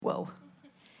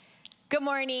Good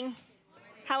morning.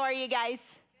 How are you guys?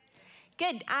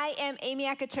 Good. I am Amy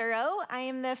Acaturo. I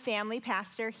am the family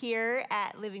pastor here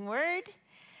at Living Word.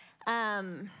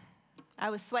 I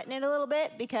was sweating it a little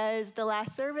bit because the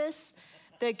last service,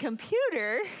 the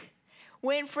computer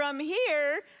went from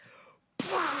here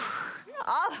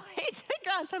all the way to the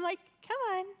ground. So I'm like, come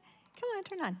on,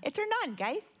 turn on. It turned on,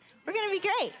 guys. We're going to be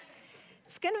great.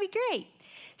 It's going to be great.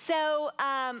 So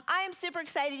I am super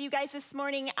excited, you guys, this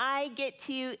morning. I get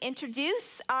to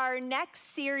introduce our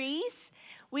next series.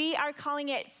 We are calling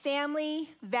it Family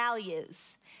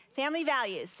Values. Family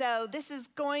Values. So this is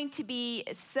going to be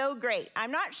so great.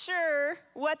 I'm not sure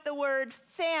what the word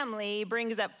family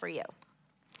brings up for you.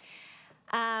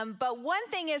 But one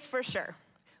thing is for sure.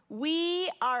 We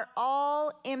are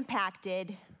all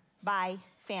impacted by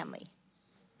family.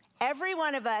 Every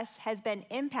one of us has been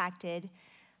impacted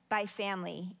by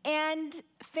family. And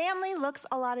family looks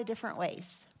a lot of different ways.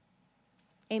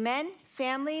 Amen?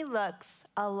 Family looks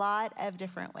a lot of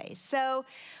different ways. So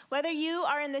whether you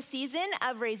are in the season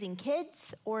of raising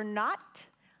kids or not,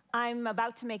 I'm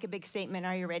about to make a big statement.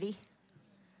 Are you ready?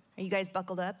 Are you guys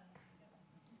buckled up?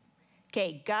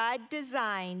 Okay, God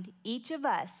designed each of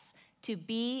us to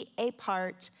be a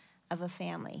part of a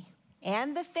family.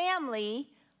 And the family,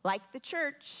 like the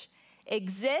church,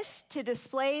 exists to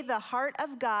display the heart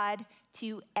of God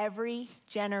to every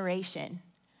generation.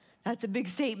 That's a big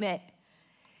statement.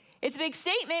 It's a big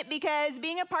statement because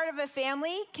being a part of a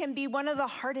family can be one of the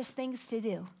hardest things to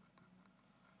do.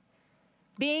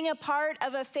 Being a part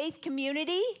of a faith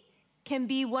community can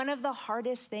be one of the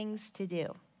hardest things to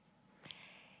do.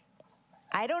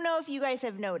 I don't know if you guys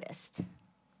have noticed,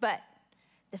 but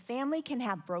the family can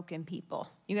have broken people.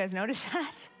 You guys notice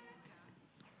that?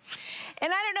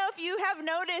 And I don't know if you have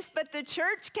noticed, but the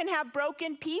church can have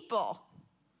broken people.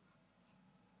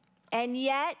 And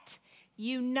yet,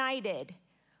 united.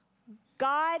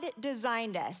 God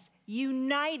designed us.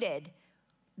 United.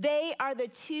 They are the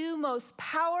two most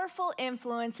powerful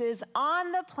influences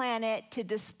on the planet to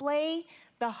display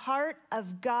the heart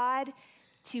of God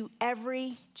to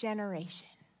every generation.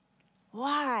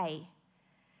 Why?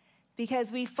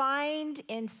 Because we find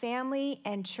in family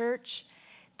and church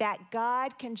that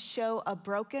God can show a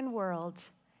broken world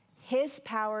his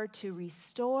power to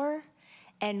restore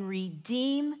and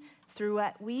redeem through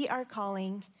what we are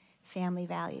calling family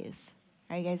values.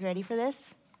 Are you guys ready for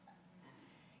this?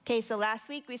 Okay, so last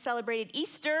week we celebrated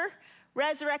Easter,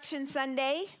 Resurrection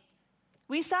Sunday.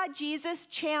 We saw Jesus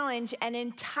challenge an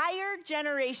entire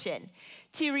generation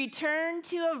to return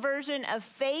to a version of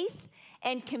faith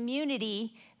and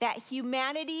community that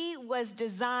humanity was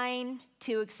designed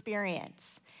to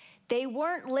experience. They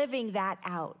weren't living that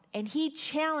out, and he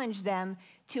challenged them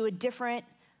to a different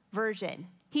version.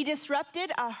 He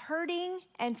disrupted a hurting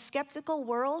and skeptical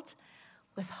world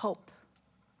with hope.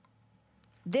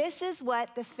 This is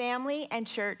what the family and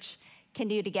church can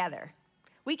do together.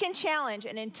 We can challenge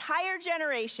an entire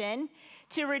generation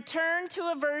to return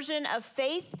to a version of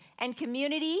faith and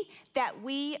community that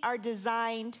we are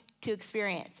designed to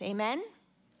experience. Amen?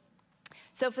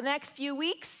 So for the next few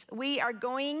weeks, we are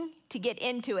going to get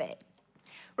into it.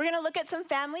 We're going to look at some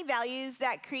family values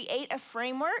that create a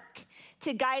framework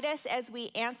to guide us as we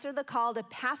answer the call to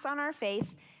pass on our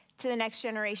faith to the next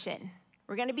generation.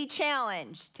 We're going to be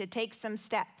challenged to take some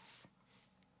steps.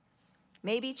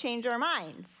 Maybe change our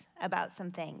minds about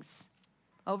some things.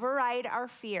 Override our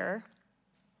fear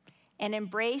and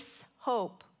embrace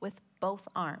hope with both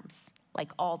arms,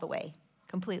 like all the way.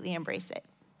 Completely embrace it.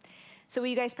 So will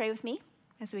you guys pray with me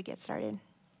as we get started?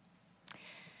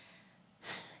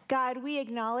 God, we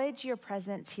acknowledge your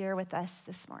presence here with us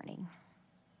this morning.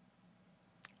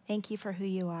 Thank you for who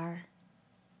you are.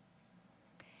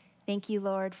 Thank you,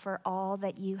 Lord, for all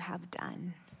that you have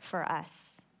done for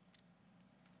us.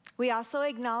 We also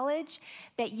acknowledge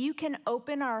that you can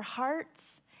open our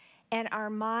hearts and our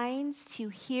minds to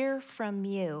hear from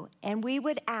you. And we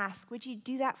would ask, would you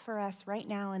do that for us right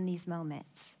now in these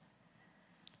moments?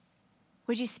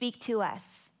 Would you speak to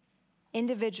us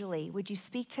individually? Would you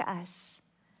speak to us?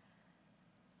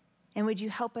 And would you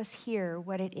help us hear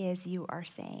what it is you are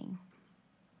saying?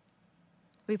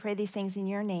 We pray these things in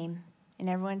your name. And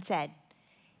everyone said,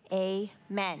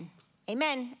 amen.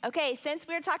 Amen. Okay, since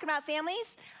we're talking about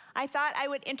families, I thought I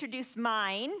would introduce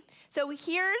mine. So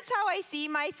here's how I see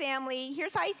my family.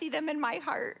 Here's how I see them in my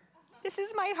heart. This is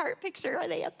my heart picture. Are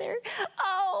they up there?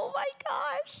 Oh my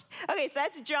gosh. Okay, so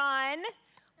that's John.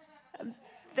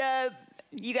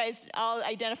 You guys all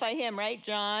identify him, right?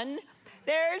 John.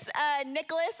 There's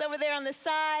Nicholas over there on the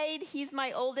side. He's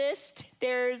my oldest.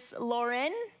 There's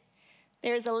Lauren.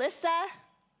 There's Alyssa.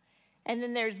 And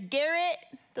then there's Garrett.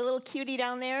 the little cutie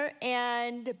down there,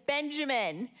 and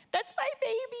Benjamin. That's my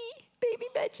baby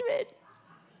Benjamin.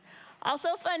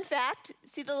 Also, fun fact,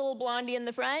 see the little blondie in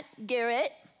the front,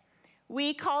 Garrett?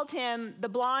 We called him the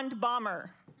blonde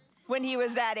bomber when he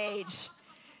was that age,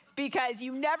 because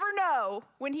you never know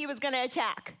when he was going to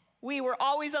attack. We were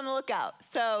always on the lookout,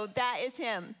 so that is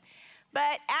him.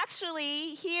 But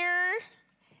actually, here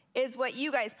is what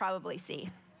you guys probably see.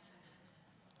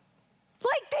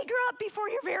 Like they grew up before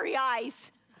your very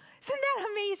eyes. Isn't that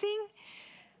amazing?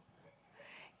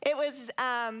 It was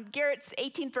Garrett's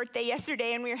 18th birthday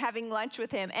yesterday, and we were having lunch with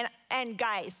him. And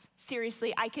guys,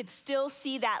 seriously, I could still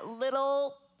see that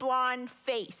little blonde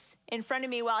face in front of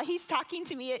me while he's talking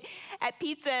to me at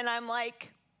pizza, and I'm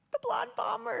like, the blonde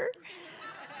bomber.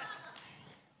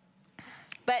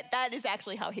 But that is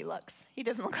actually how he looks. He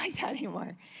doesn't look like that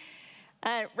anymore.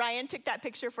 Ryan took that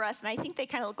picture for us, and I think they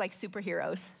kind of look like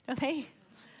superheroes, don't they?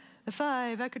 The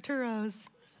 5 Ekaturos.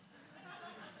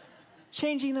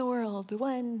 Changing the world,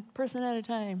 one person at a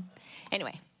time.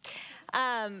 Anyway,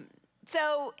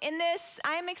 so in this,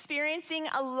 I'm experiencing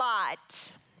a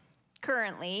lot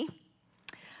currently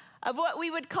of what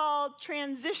we would call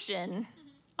transition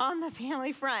on the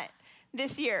family front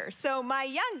this year. So my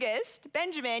youngest,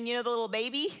 Benjamin, you know, the little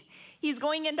baby, he's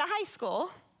going into high school.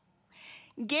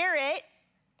 Garrett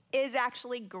is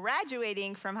actually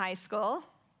graduating from high school.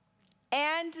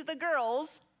 And the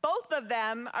girls, both of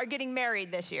them, are getting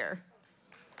married this year.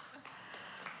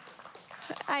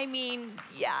 I mean,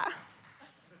 yeah.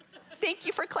 Thank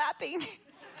you for clapping.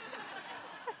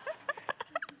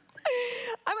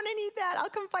 I'm going to need that. I'll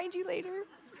come find you later.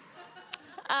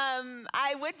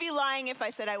 I would be lying if I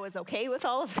said I was okay with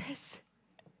all of this.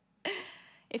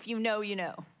 If you know, you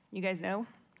know. You guys know?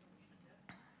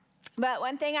 But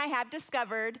one thing I have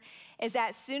discovered is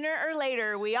that sooner or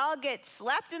later, we all get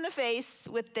slapped in the face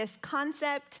with this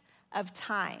concept of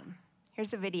time.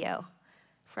 Here's a video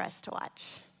for us to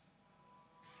watch.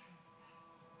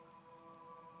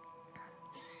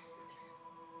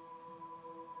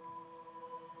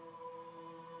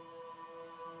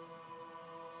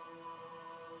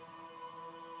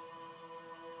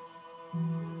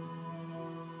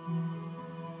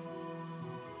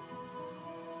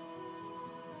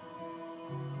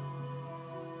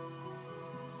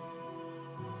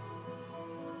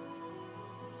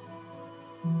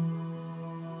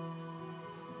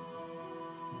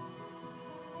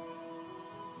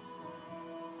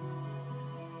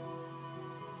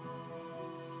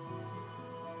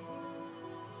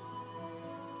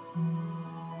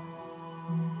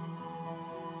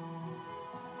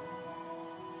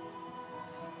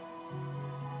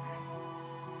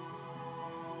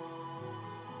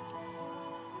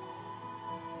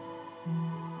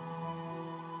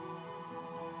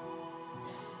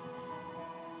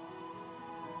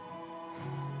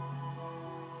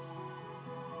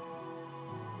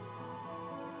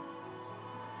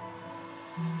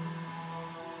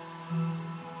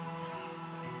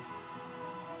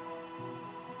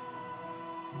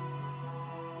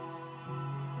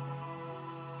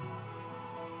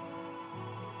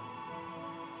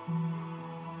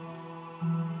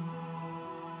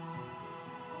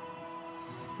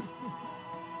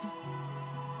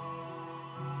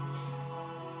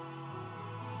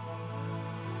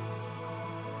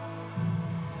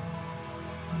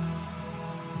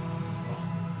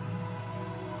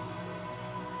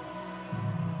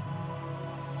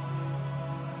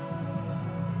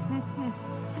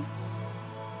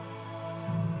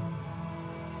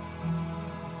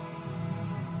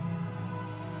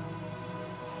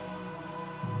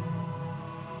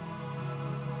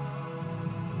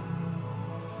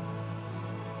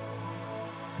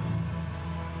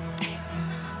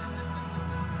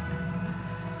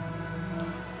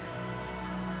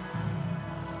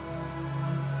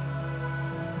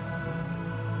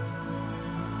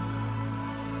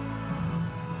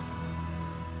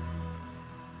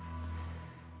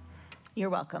 You're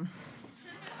welcome.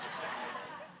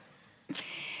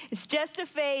 It's just a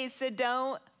phase, so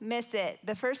don't miss it.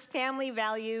 The first family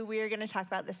value we are going to talk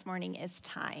about this morning is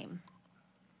time.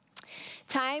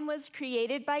 Time was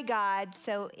created by God,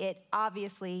 so it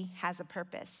obviously has a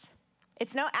purpose.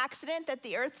 It's no accident that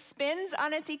the earth spins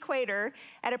on its equator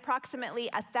at approximately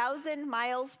 1,000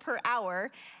 miles per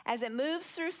hour as it moves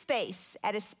through space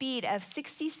at a speed of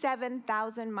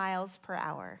 67,000 miles per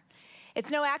hour. It's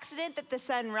no accident that the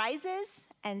sun rises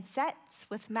and sets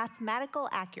with mathematical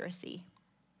accuracy.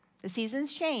 The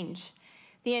seasons change.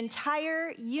 The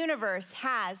entire universe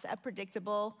has a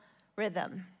predictable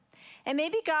rhythm. And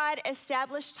maybe God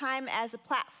established time as a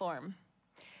platform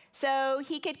so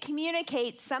he could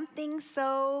communicate something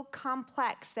so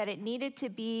complex that it needed to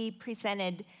be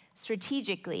presented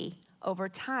strategically over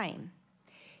time.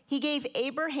 He gave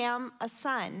Abraham a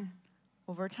son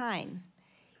over time.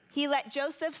 He let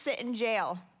Joseph sit in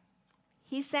jail.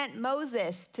 He sent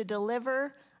Moses to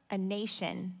deliver a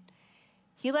nation.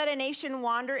 He let a nation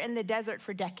wander in the desert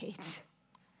for decades.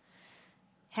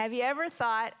 Have you ever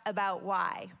thought about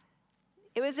why?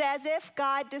 It was as if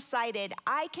God decided,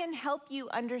 I can help you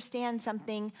understand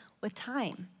something with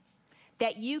time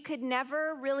that you could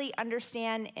never really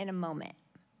understand in a moment.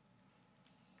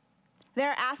 There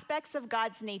are aspects of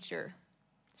God's nature,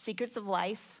 secrets of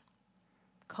life,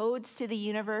 codes to the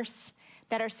universe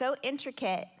that are so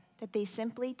intricate that they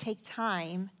simply take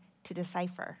time to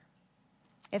decipher.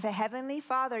 If a heavenly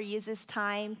Father uses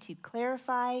time to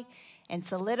clarify and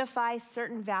solidify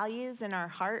certain values in our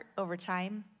heart over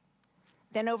time,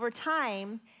 then over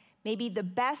time may be the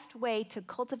best way to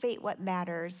cultivate what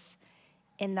matters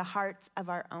in the hearts of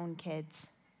our own kids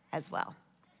as well.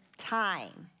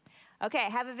 Time. Okay, I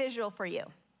have a visual for you.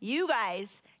 You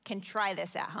guys can try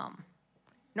this at home.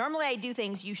 Normally I do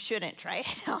things you shouldn't try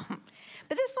at home.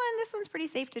 But this one's pretty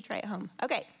safe to try at home.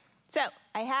 Okay, so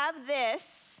I have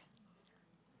this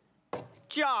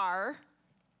jar.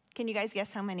 Can you guys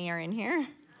guess how many are in here?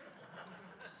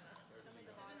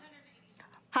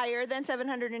 Higher than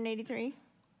 783?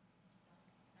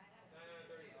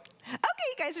 Okay,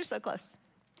 you guys are so close.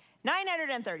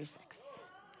 936.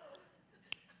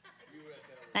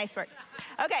 Nice work.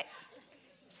 Okay,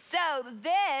 so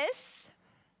this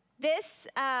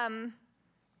can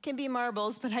be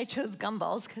marbles, but I chose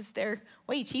gumballs because they're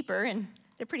way cheaper and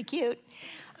they're pretty cute.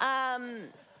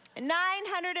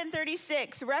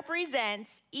 936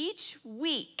 represents each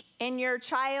week in your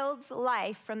child's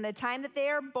life from the time that they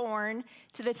are born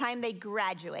to the time they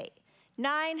graduate.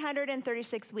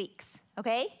 936 weeks,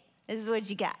 okay? This is what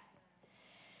you got.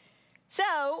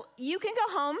 So you can go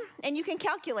home and you can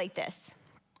calculate this.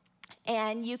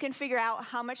 And you can figure out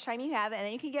how much time you have, and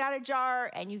then you can get out a jar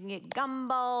and you can get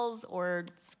gumballs or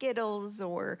Skittles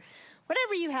or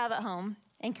whatever you have at home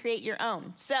and create your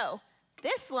own. So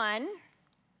this one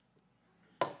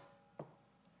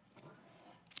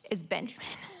is Benjamin.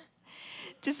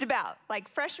 Just about, like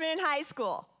freshman in high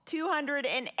school,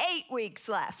 208 weeks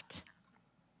left.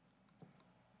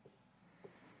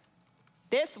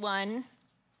 This one,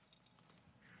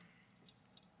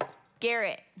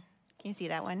 Garrett. Can you see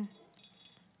that one?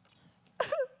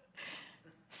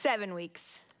 7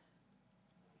 weeks.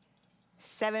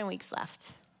 7 weeks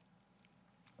left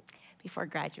before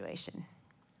graduation.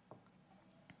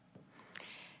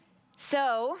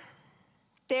 So,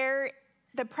 the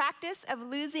practice of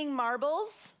losing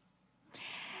marbles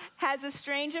has a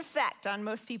strange effect on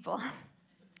most people.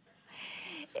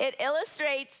 It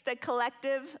illustrates the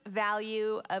collective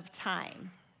value of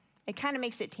time. It kind of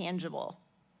makes it tangible.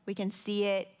 We can see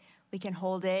it, we can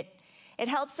hold it. It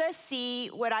helps us see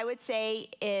what I would say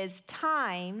is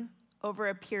time over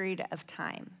a period of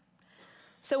time.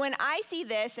 So when I see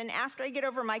this, and after I get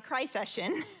over my cry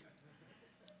session,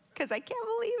 because I can't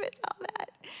believe it's all that,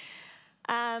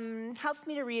 helps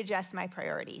me to readjust my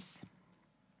priorities.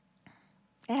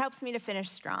 It helps me to finish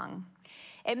strong.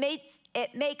 It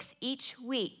makes each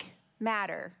week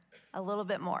matter a little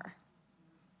bit more.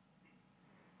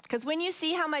 Because when you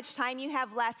see how much time you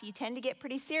have left, you tend to get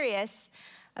pretty serious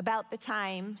about the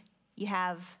time you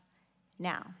have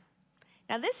now.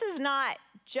 Now, this is not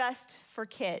just for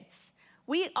kids.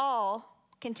 We all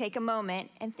can take a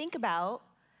moment and think about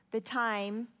the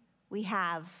time we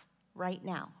have right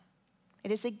now.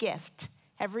 It is a gift.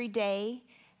 Every day,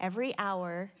 every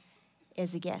hour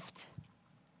is a gift.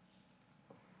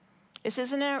 This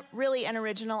isn't really an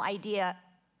original idea.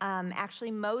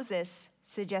 Actually, Moses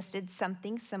suggested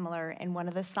something similar in one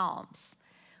of the Psalms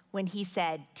when he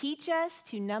said, "Teach us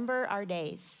to number our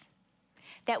days,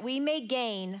 that we may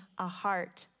gain a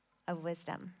heart of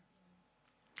wisdom."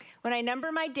 When I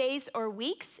number my days or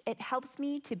weeks, it helps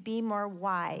me to be more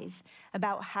wise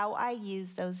about how I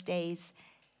use those days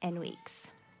and weeks.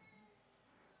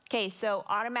 Okay, so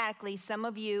automatically some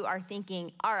of you are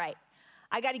thinking, all right,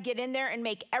 I got to get in there and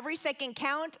make every second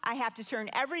count. I have to turn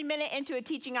every minute into a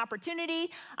teaching opportunity.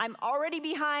 I'm already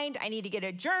behind. I need to get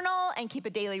a journal and keep a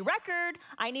daily record.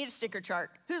 I need a sticker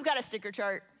chart. Who's got a sticker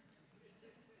chart?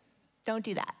 Don't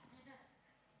do that.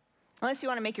 Unless you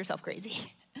want to make yourself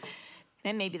crazy.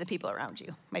 Then maybe the people around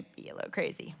you might be a little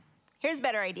crazy. Here's a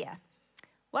better idea.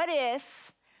 What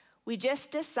if we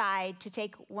just decide to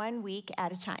take 1 week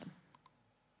at a time?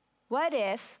 What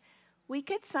if we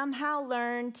could somehow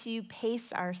learn to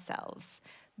pace ourselves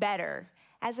better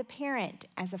as a parent,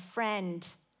 as a friend,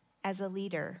 as a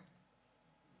leader.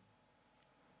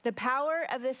 The power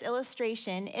of this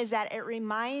illustration is that it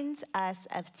reminds us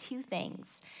of two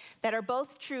things that are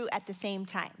both true at the same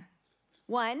time.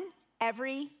 One,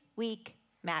 every week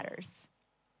matters.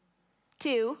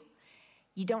 Two,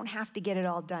 you don't have to get it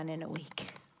all done in a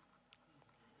week.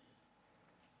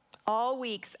 All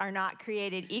weeks are not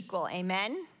created equal,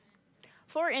 amen?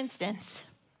 For instance,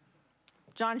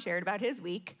 John shared about his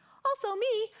week. Also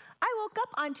me, I woke up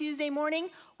on Tuesday morning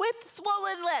with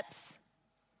swollen lips.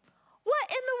 What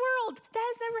in the world?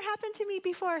 That has never happened to me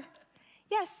before.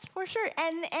 Yes, for sure.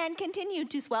 And continued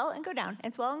to swell and go down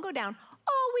and swell and go down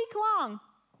all week long.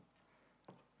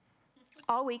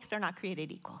 All weeks are not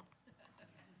created equal.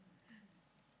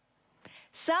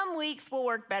 Some weeks will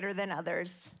work better than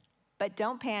others, but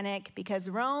don't panic because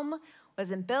Rome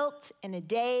wasn't built in a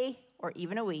day or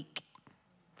even a week.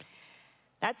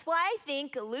 That's why I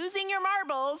think losing your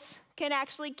marbles can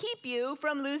actually keep you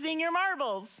from losing your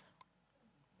marbles.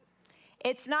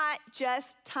 It's not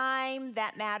just time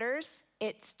that matters,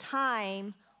 it's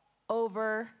time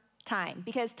over time.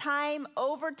 Because time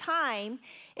over time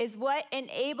is what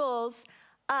enables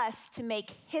us to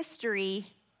make history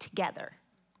together.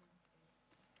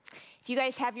 If you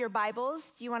guys have your Bibles,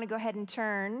 do you want to go ahead and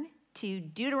turn to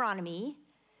Deuteronomy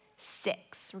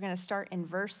 6? We're going to start in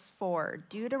verse 4.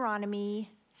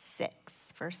 Deuteronomy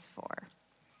 6, verse 4.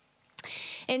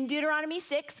 In Deuteronomy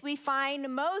 6, we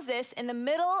find Moses in the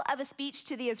middle of a speech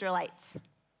to the Israelites.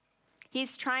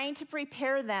 He's trying to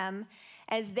prepare them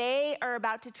as they are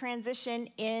about to transition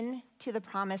into the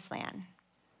promised land.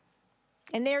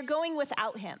 And they're going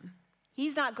without him.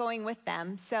 He's not going with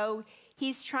them, so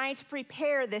he's trying to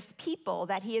prepare this people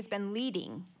that he has been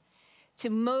leading to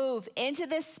move into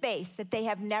this space that they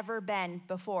have never been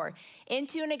before,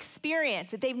 into an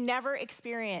experience that they've never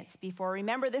experienced before.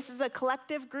 Remember, this is a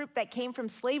collective group that came from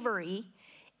slavery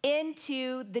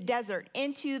into the desert,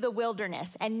 into the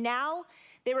wilderness. And now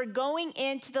they were going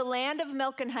into the land of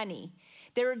milk and honey.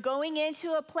 They were going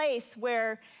into a place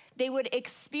where they would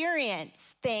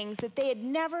experience things that they had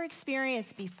never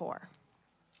experienced before.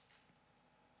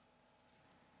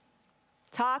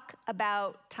 Talk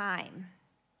about time.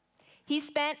 He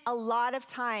spent a lot of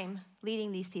time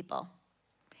leading these people.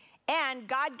 And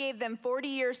God gave them 40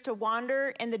 years to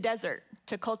wander in the desert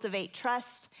to cultivate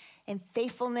trust and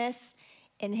faithfulness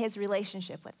in his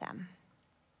relationship with them.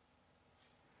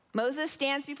 Moses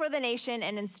stands before the nation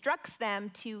and instructs them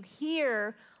to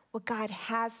hear what God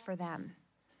has for them.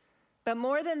 But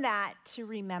more than that, to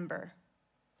remember.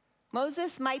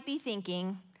 Moses might be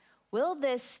thinking, will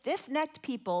this stiff-necked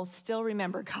people still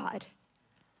remember God?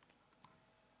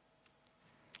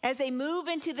 As they move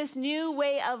into this new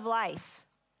way of life,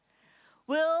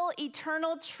 will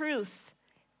eternal truths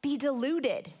be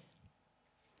diluted?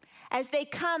 As they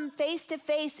come face to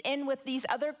face in with these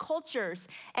other cultures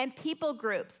and people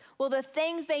groups, will the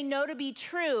things they know to be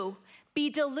true be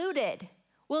diluted?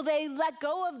 Will they let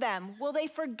go of them? Will they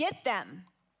forget them?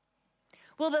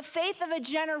 Will the faith of a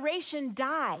generation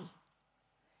die?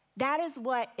 That is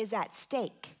what is at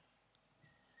stake.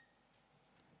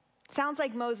 Sounds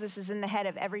like Moses is in the head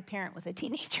of every parent with a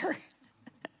teenager.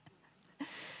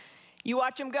 You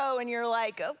watch them go and you're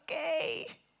like, okay,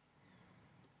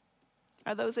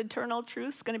 are those eternal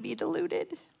truths going to be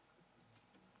diluted?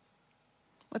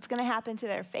 What's going to happen to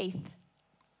their faith?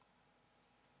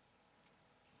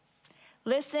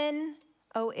 Listen,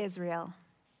 O Israel.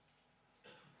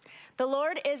 The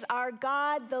Lord is our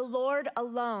God, the Lord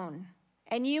alone.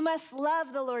 And you must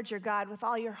love the Lord your God with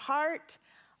all your heart,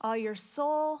 all your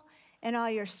soul, and all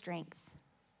your strength.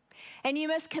 And you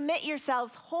must commit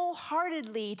yourselves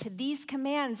wholeheartedly to these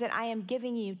commands that I am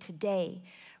giving you today.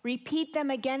 Repeat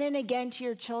them again and again to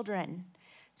your children.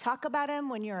 Talk about them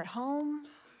when you're at home,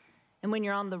 and when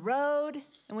you're on the road,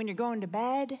 and when you're going to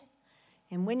bed,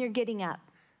 and when you're getting up.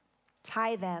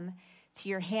 Tie them to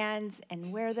your hands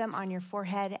and wear them on your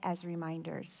forehead as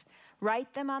reminders.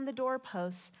 Write them on the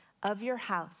doorposts of your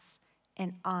house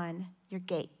and on your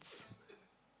gates.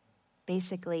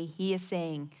 Basically, he is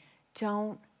saying,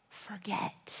 don't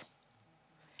forget.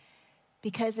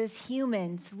 Because as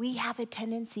humans, we have a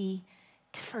tendency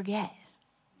to forget.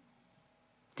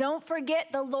 Don't forget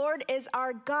the Lord is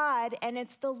our God, and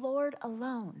it's the Lord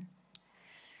alone.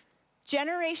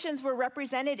 Generations were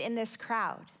represented in this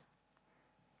crowd.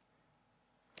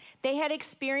 They had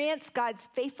experienced God's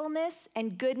faithfulness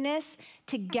and goodness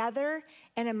together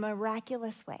in a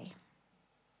miraculous way.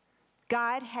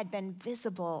 God had been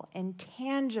visible and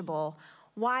tangible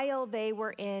while they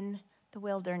were in the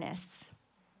wilderness.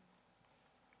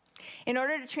 In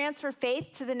order to transfer faith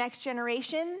to the next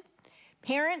generation,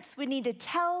 Parents would need to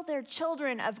tell their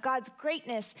children of God's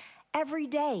greatness every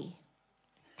day.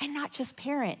 And not just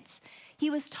parents. He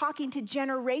was talking to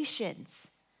generations.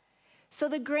 So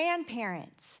the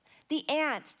grandparents, the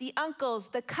aunts, the uncles,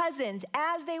 the cousins,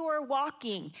 as they were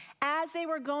walking, as they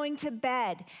were going to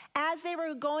bed, as they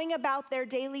were going about their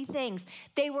daily things,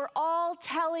 they were all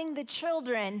telling the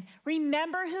children,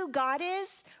 remember who God is?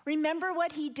 Remember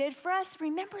what he did for us?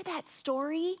 Remember that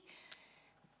story?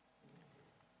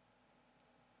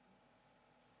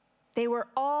 They were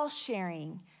all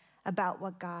sharing about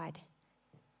what God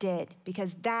did,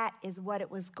 because that is what it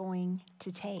was going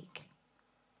to take.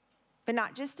 But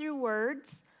not just through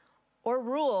words or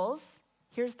rules,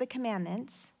 here's the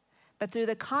commandments, but through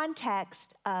the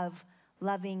context of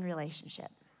loving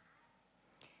relationship.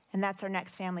 And that's our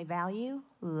next family value,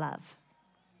 love.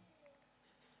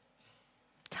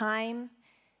 Time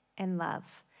and love.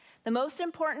 The most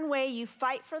important way you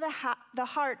fight for the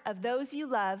heart of those you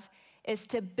love is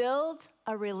to build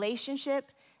a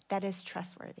relationship that is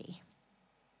trustworthy.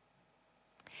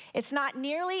 It's not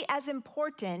nearly as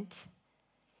important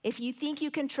if you think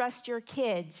you can trust your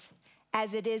kids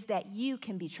as it is that you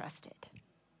can be trusted.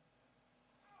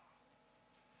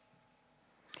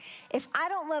 If I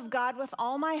don't love God with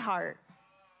all my heart,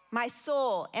 my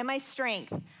soul, and my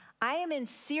strength, I am in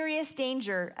serious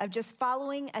danger of just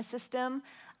following a system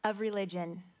of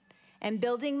religion and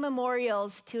building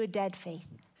memorials to a dead faith.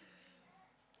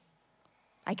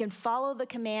 I can follow the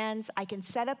commands, I can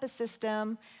set up a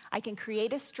system, I can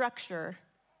create a structure,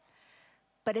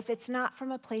 but if it's not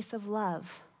from a place of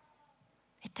love,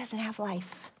 it doesn't have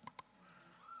life.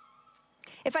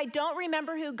 If I don't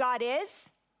remember who God is,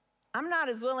 I'm not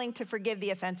as willing to forgive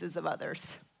the offenses of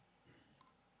others.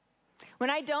 When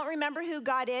I don't remember who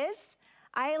God is,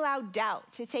 I allow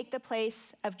doubt to take the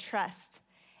place of trust,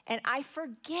 and I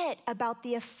forget about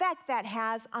the effect that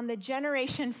has on the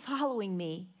generation following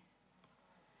me.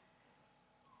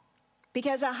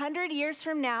 Because 100 years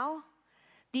from now,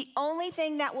 the only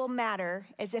thing that will matter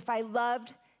is if I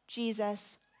loved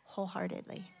Jesus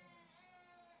wholeheartedly.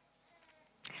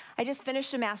 I just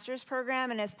finished a master's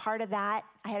program, and as part of that,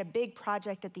 I had a big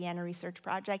project at the end, a research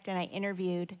project, and I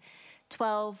interviewed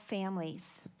 12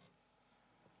 families.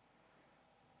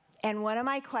 And one of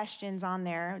my questions on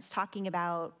there, I was talking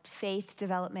about faith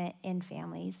development in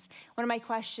families. One of my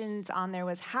questions on there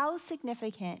was, how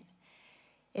significant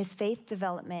is faith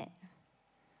development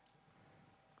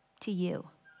to you?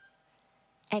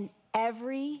 And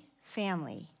every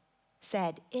family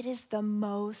said, it is the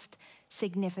most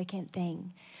significant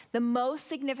thing. The most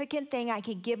significant thing I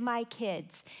could give my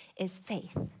kids is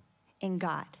faith in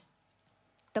God.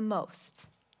 The most.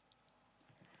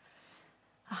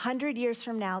 100 years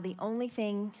from now, the only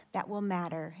thing that will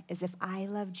matter is if I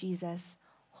love Jesus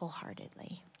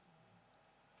wholeheartedly.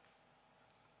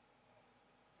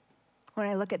 When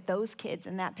I look at those kids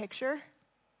in that picture,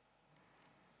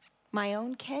 my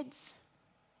own kids,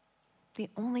 the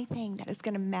only thing that is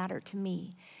going to matter to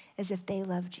me is if they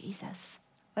love Jesus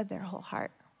with their whole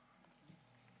heart.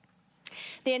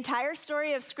 The entire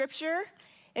story of Scripture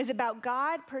is about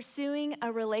God pursuing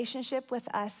a relationship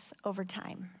with us over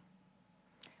time,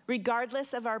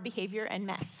 regardless of our behavior and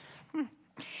mess.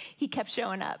 He kept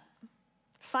showing up.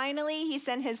 Finally, he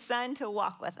sent his son to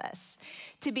walk with us,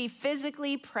 to be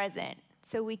physically present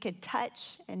so we could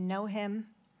touch and know him.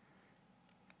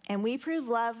 And we prove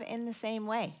love in the same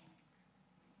way.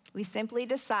 We simply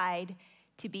decide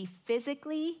to be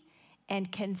physically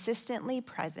and consistently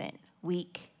present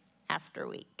week after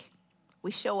week.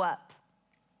 We show up.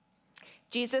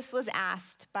 Jesus was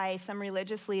asked by some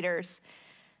religious leaders,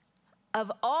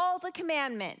 of all the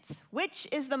commandments, which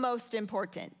is the most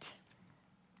important?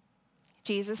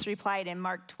 Jesus replied in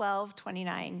Mark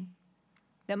 12:29,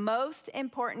 the most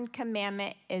important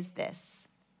commandment is this: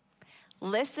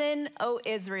 listen, O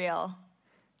Israel,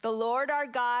 the Lord our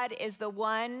God is the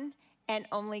one and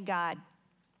only God.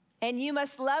 And you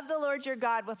must love the Lord your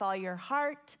God with all your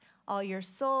heart, all your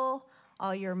soul,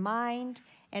 all your mind,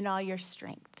 and all your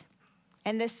strength.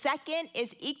 And the second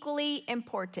is equally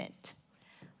important.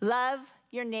 Love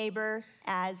your neighbor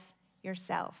as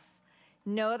yourself.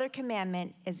 No other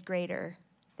commandment is greater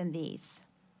than these.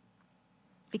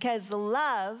 Because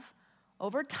love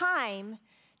over time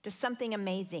does something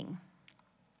amazing.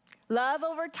 Love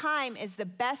over time is the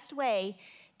best way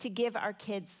to give our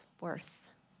kids worth.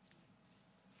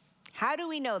 How do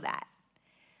we know that?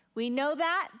 We know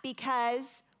that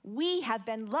because we have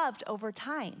been loved over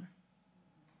time.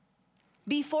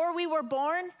 Before we were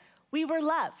born, we were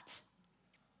loved.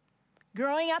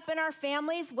 Growing up in our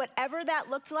families, whatever that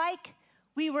looked like,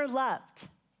 we were loved.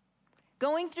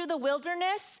 Going through the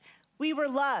wilderness, we were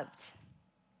loved.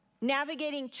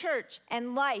 navigating church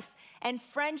and life and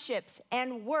friendships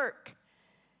and work.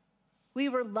 We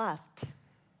were loved.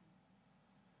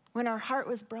 When our heart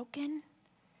was broken,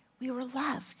 we were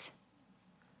loved.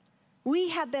 We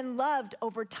have been loved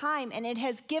over time, and it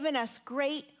has given us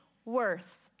great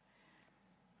worth.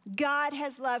 God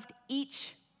has loved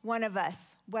each one of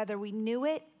us, whether we knew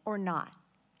it or not.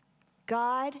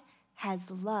 God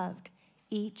has loved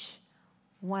each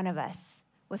one of us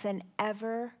with an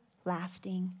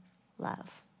everlasting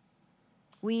love.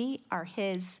 We are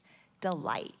his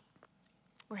delight.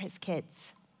 We're his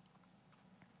kids.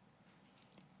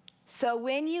 So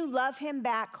when you love him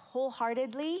back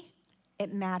wholeheartedly,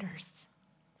 it matters.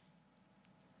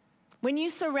 When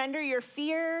you surrender your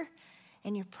fear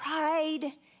and your pride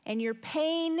and your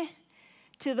pain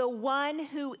to the one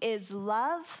who is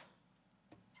love,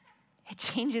 it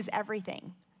changes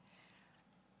everything.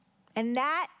 And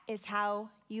that is how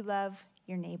you love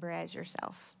your neighbor as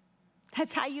yourself.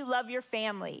 That's how you love your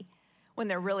family when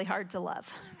they're really hard to love.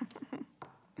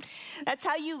 That's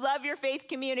how you love your faith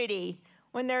community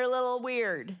when they're a little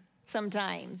weird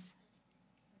sometimes.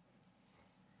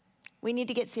 We need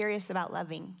to get serious about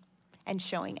loving and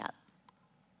showing up.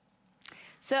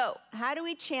 So, how do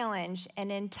we challenge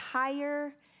an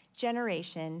entire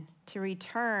generation to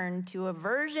return to a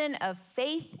version of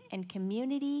faith and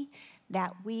community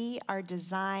that we are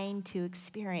designed to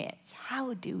experience?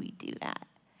 How do we do that?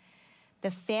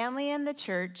 The family and the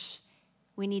church,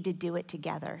 we need to do it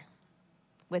together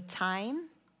with time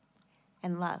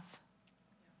and love.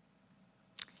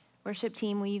 Worship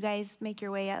team, will you guys make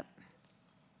your way up?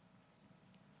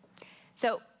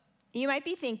 So, you might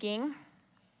be thinking,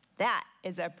 that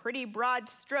is a pretty broad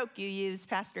stroke you used,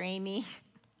 Pastor Amy.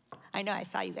 I know, I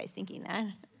saw you guys thinking that.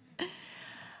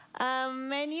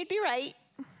 And you'd be right.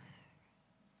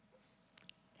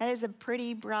 That is a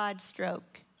pretty broad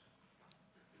stroke.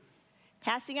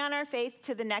 Passing on our faith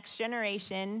to the next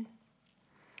generation,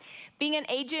 being an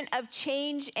agent of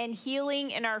change and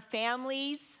healing in our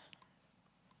families,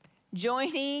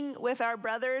 joining with our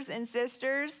brothers and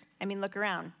sisters. I mean, look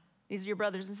around. These are your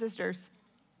brothers and sisters.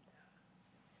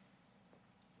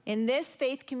 In this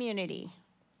faith community,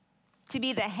 to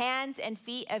be the hands and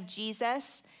feet of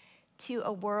Jesus to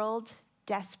a world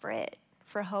desperate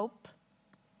for hope,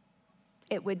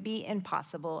 it would be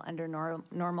impossible under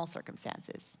normal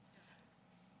circumstances.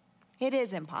 It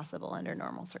is impossible under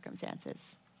normal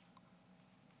circumstances.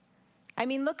 I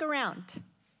mean, look around.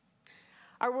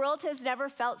 Our world has never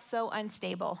felt so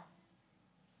unstable.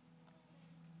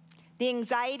 The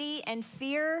anxiety and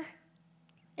fear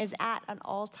is at an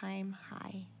all-time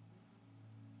high.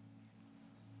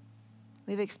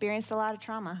 We've experienced a lot of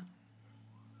trauma.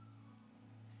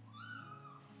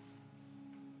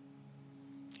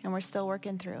 And we're still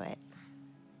working through it.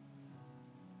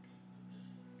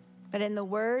 But in the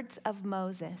words of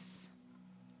Moses,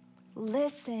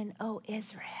 listen, O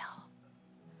Israel.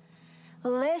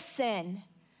 Listen.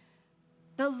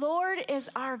 The Lord is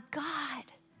our God,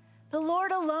 the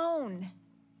Lord alone.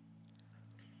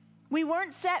 We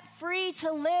weren't set free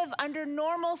to live under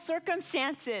normal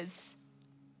circumstances.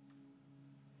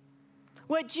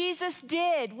 What Jesus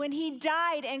did when he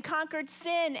died and conquered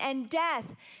sin and death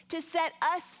to set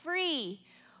us free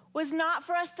was not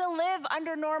for us to live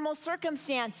under normal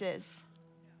circumstances.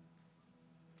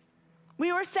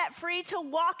 We were set free to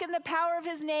walk in the power of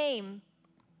his name.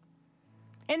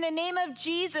 In the name of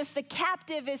Jesus, the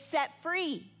captive is set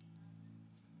free.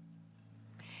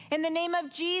 In the name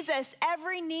of Jesus,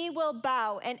 every knee will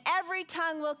bow and every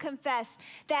tongue will confess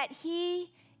that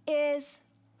he is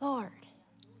Lord.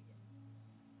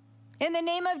 In the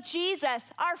name of Jesus,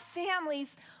 our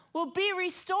families will be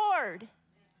restored.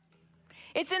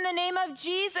 It's in the name of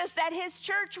Jesus that his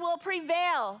church will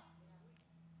prevail.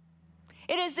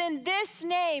 It is in this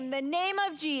name, the name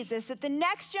of Jesus, that the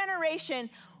next generation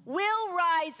will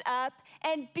rise up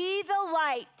and be the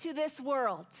light to this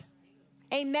world.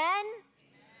 Amen?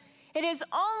 It is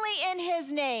only in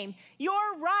his name.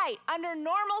 You're right. Under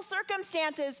normal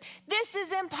circumstances, this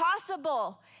is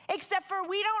impossible. Except for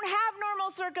we don't have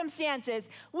normal circumstances.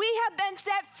 We have been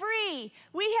set free.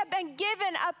 We have been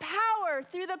given a power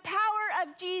through the power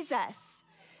of Jesus,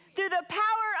 through the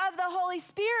power of the Holy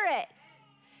Spirit,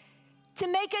 to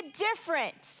make a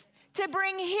difference, to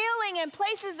bring healing in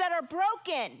places that are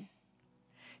broken,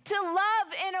 to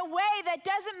love in a way that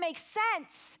doesn't make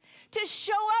sense, to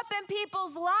show up in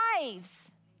people's lives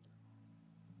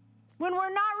when we're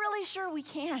not really sure we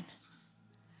can.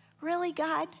 Really,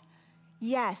 God?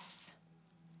 Yes.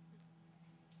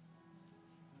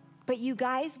 But you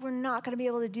guys, we're not going to be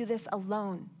able to do this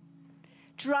alone.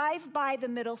 Drive by the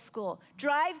middle school.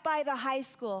 Drive by the high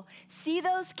school. See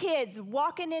those kids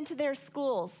walking into their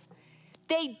schools.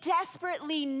 They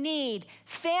desperately need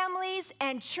families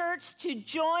and church to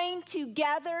join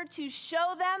together to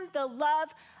show them the love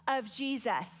of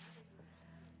Jesus.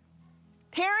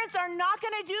 Parents are not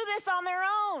going to do this on their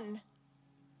own.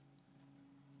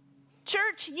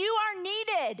 Church, you are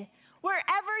needed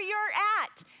wherever you're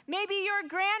at. Maybe you're a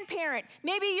grandparent.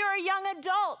 Maybe you're a young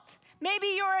adult.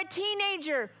 Maybe you're a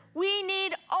teenager. We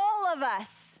need all of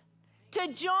us to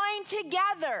join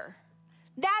together.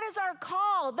 That is our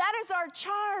call. That is our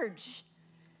charge.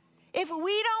 If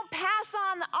we don't pass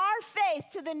on our faith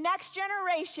to the next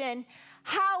generation,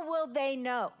 how will they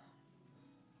know?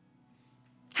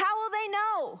 How will they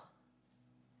know?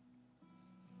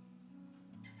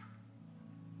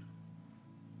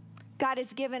 God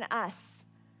has given us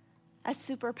a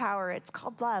superpower. It's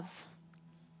called love.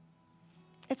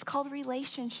 It's called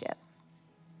relationship.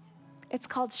 It's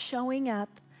called showing up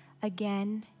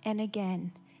again and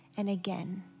again and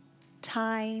again,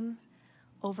 time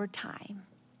over time.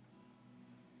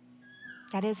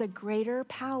 That is a greater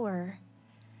power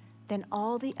than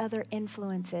all the other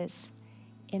influences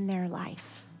in their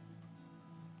life.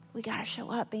 We got to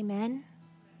show up, amen?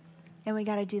 And we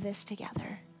got to do this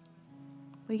together.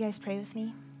 Will you guys pray with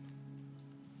me?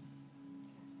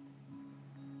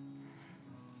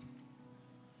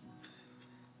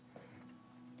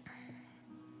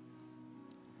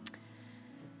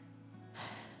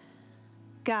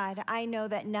 God, I know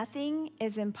that nothing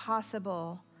is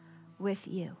impossible with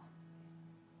you.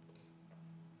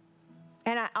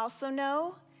 And I also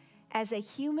know, as a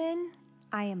human,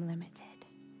 I am limited.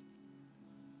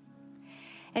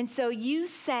 And so you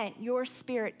sent your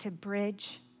Spirit to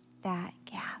bridge that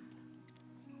gap.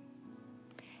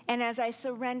 And as I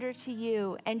surrender to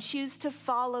you and choose to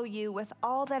follow you with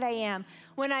all that I am,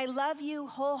 when I love you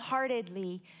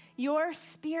wholeheartedly, your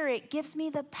Spirit gives me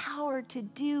the power to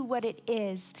do what it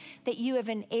is that you have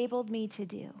enabled me to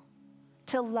do,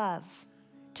 to love,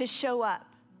 to show up,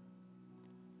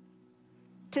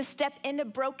 to step into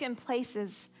broken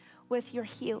places with your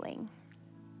healing,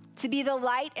 to be the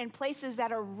light in places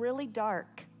that are really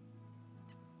dark.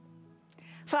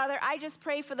 Father, I just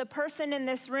pray for the person in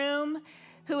this room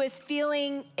who is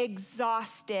feeling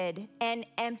exhausted and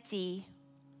empty.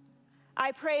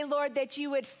 I pray, Lord, that you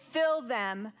would fill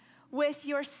them with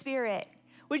your Spirit.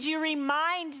 Would you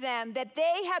remind them that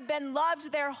they have been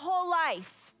loved their whole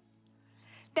life,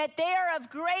 that they are of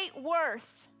great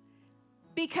worth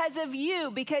because of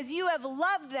you, because you have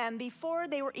loved them before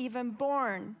they were even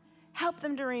born. Help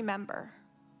them to remember.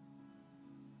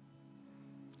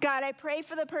 God, I pray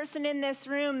for the person in this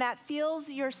room that feels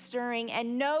your stirring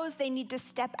and knows they need to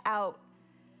step out.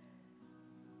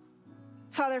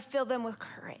 Father, fill them with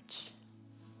courage.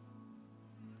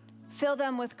 Fill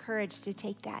them with courage to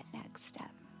take that next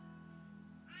step.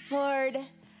 Lord,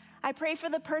 I pray for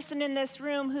the person in this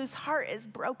room whose heart is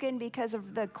broken because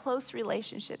of the close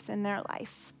relationships in their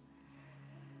life.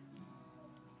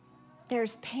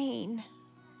 There's pain.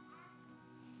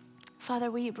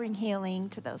 Father, will you bring healing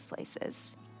to those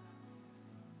places?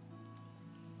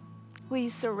 Will you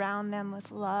surround them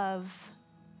with love?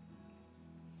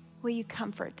 Will you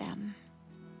comfort them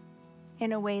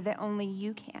in a way that only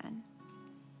you can?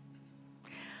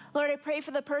 Lord, I pray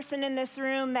for the person in this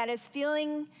room that is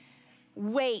feeling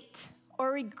weight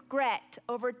or regret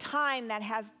over time that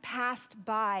has passed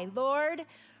by. Lord,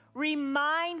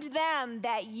 remind them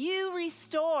that you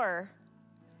restore,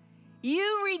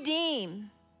 you redeem.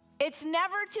 It's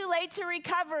never too late to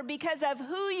recover because of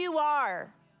who you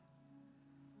are.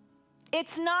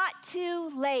 It's not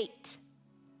too late.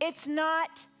 It's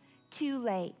not too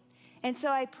late. And so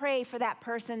I pray for that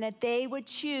person that they would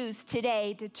choose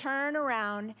today to turn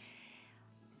around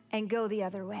and go the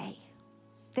other way.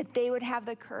 That they would have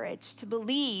the courage to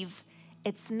believe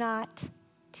it's not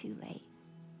too late.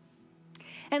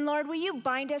 And Lord, will you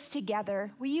bind us together?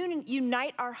 Will you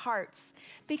unite our hearts?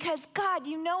 Because God,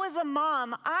 you know, as a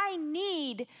mom, I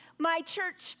need my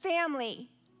church family.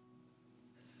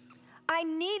 I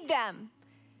need them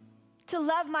to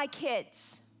love my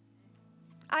kids.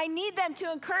 I need them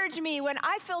to encourage me when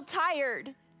I feel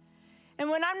tired and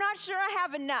when I'm not sure I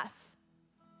have enough.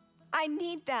 I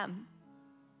need them.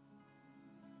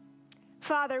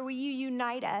 Father, will you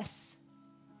unite us?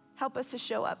 Help us to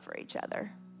show up for each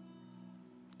other.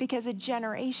 Because a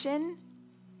generation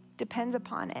depends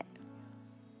upon it.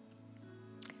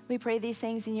 We pray these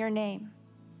things in your name.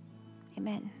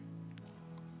 Amen.